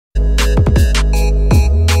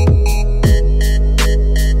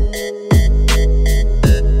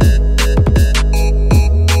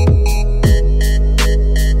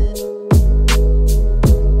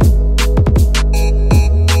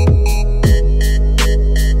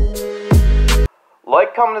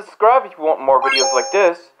comment, and subscribe if you want more videos like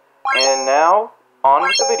this. And now, on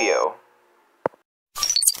with the video.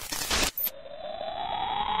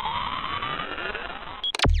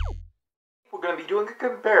 We're going to be doing a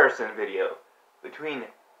comparison video between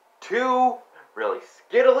two really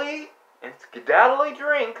skittly and skedaddly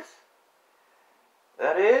drinks.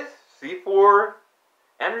 That is, C4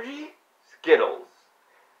 Energy Skittles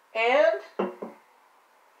and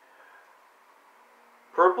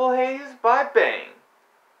Purple Haze by Bang.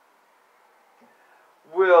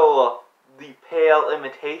 Will the pale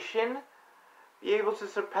imitation be able to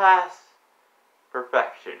surpass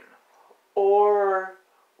perfection? Or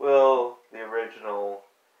will the original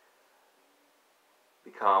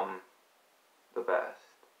become the best?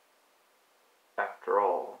 After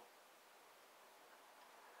all,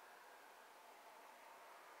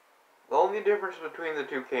 the only difference between the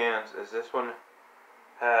two cans is this one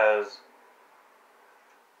has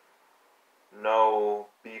no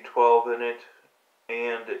B12 in it,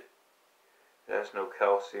 and it has no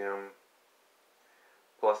calcium,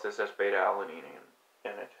 plus this has beta-alanine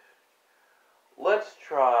in it. Let's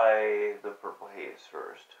try the Purple Haze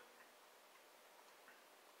first.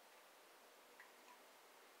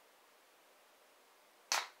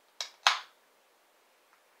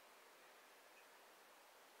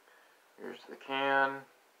 Here's the can.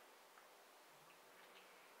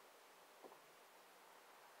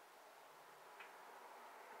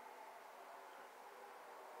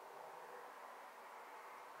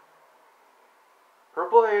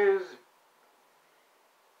 Purple Haze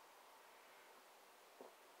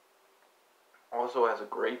also has a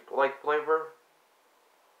grape-like flavor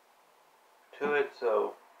to it,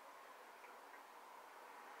 so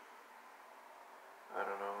I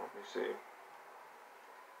don't know, let me see.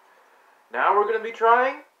 Now we're going to be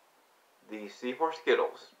trying the C4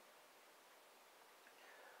 Skittles.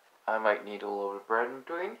 I might need a little bit of bread in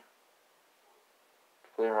between.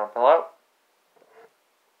 Clear my fill out.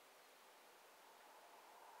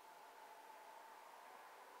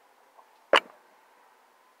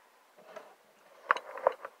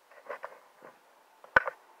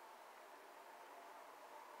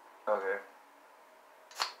 Okay.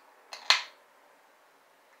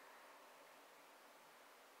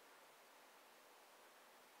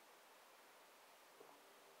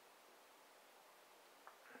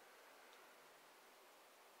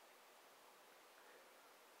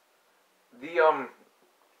 The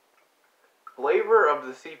flavor of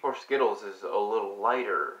the C4 Skittles is a little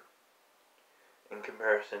lighter in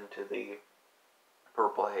comparison to the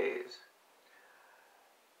Purple Haze.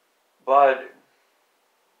 But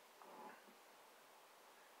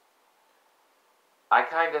I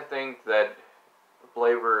kind of think that the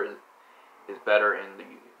flavor is better in the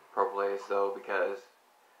Purple Haze, though, because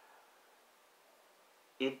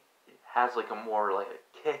it has like a more like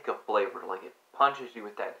a kick of flavor, like it punches you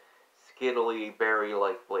with that skittly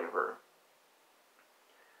berry-like flavor.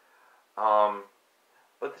 But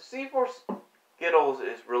the C4 Skittles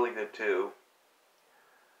is really good too.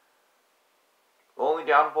 The only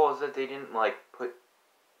downfall is that they didn't like put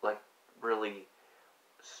like really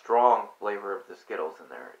strong flavor of the Skittles in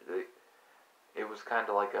there. It was kind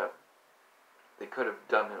of like they could have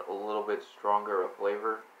done it a little bit stronger of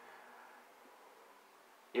flavor.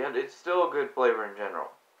 Yeah, it's still a good flavor in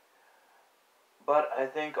general. But I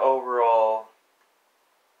think overall,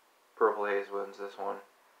 Purple Haze wins this one.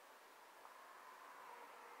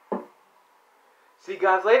 See you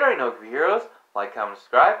guys later. I know you heroes. Like, comment,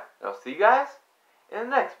 subscribe. And I'll see you guys in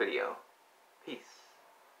the next video. Peace.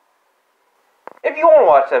 If you want to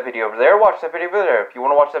watch that video over there, watch that video over there. If you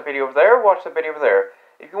want to watch that video over there, watch that video over there.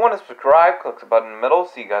 If you want to subscribe, click the button in the middle.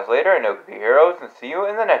 See you guys later. I know you heroes, and see you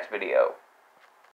in the next video.